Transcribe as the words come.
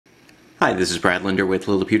Hi, this is Brad Linder with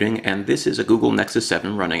Liliputing, and this is a Google Nexus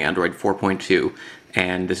 7 running Android 4.2,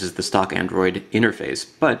 and this is the stock Android interface,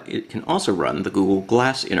 but it can also run the Google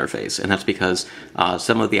Glass interface, and that's because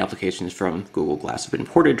some of the applications from Google Glass have been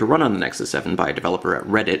ported to run on the Nexus 7 by a developer at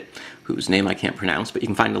Reddit, whose name I can't pronounce, but you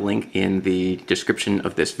can find a link in the description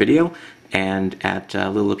of this video and at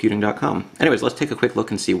liliputing.com. Anyways, let's take a quick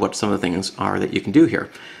look and see what some of the things are that you can do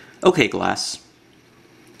here. Okay, Glass,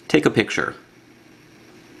 take a picture.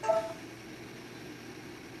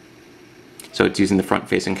 So it's using the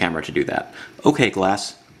front-facing camera to do that. Okay,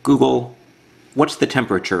 Glass, Google, what's the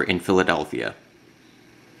temperature in Philadelphia?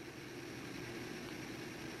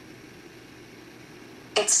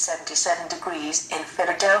 It's 77 degrees in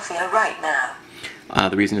Philadelphia right now.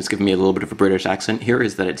 The reason it's giving me a little bit of a British accent here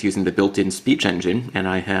is that it's using the built-in speech engine, and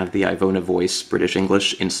I have the Ivona Voice British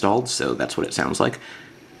English installed, so that's what it sounds like.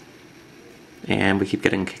 And we keep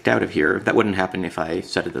getting kicked out of here. That wouldn't happen if I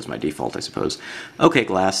set it as my default, I suppose. Okay,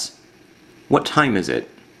 Glass, what time is it?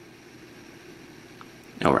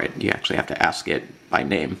 Oh, right, you actually have to ask it by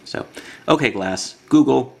name. So, okay, Glass,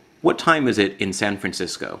 Google, what time is it in San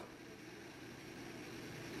Francisco?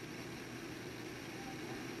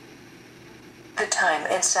 The time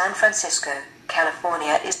in San Francisco,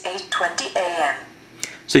 California is 8:20 a.m.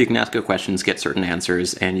 So you can ask it questions, get certain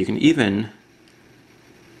answers, and you can even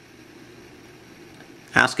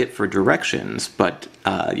ask it for directions, but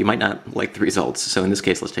you might not like the results. So in this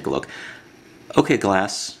case, let's take a look. Okay,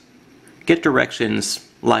 Glass, get directions,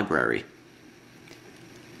 library.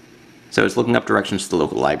 So it's looking up directions to the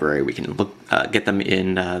local library. We can get them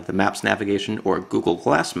in the Maps navigation or Google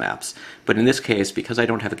Glass Maps. But in this case, because I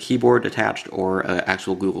don't have a keyboard attached or an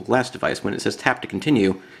actual Google Glass device, when it says tap to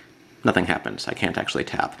continue, nothing happens. I can't actually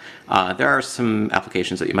tap. There are some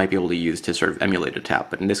applications that you might be able to use to sort of emulate a tap,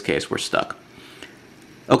 but in this case, we're stuck.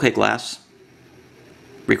 Okay, Glass,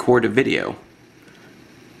 record a video.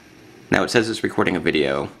 Now it says it's recording a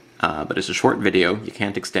video, but it's a short video. You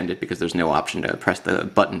can't extend it because there's no option to press the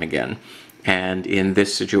button again. And in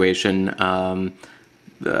this situation,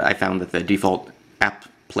 I found that the default app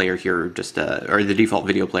player here, or the default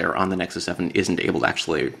video player on the Nexus 7 isn't able to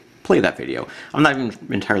actually play that video. I'm not even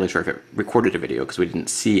entirely sure if it recorded a video because we didn't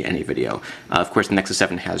see any video. Of course, the Nexus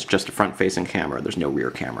 7 has just a front-facing camera. There's no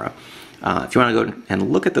rear camera. If you want to go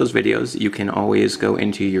and look at those videos, you can always go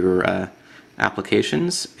into your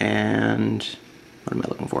applications and what am I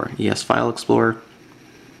looking for? ES File Explorer.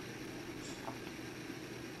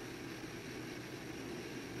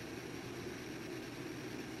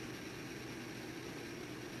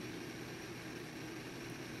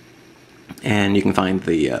 And you can find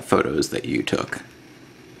the photos that you took.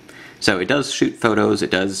 So it does shoot photos,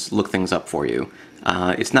 it does look things up for you.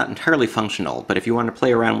 It's not entirely functional, but if you want to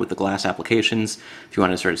play around with the Glass applications, if you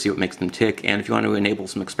want to sort of see what makes them tick, and if you want to enable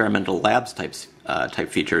some experimental labs type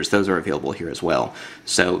features, those are available here as well.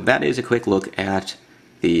 So that is a quick look at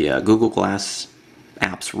the Google Glass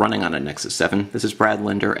apps running on a Nexus 7. This is Brad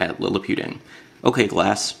Linder at Liliputing. Okay,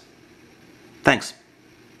 Glass, thanks.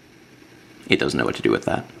 It doesn't know what to do with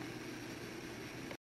that.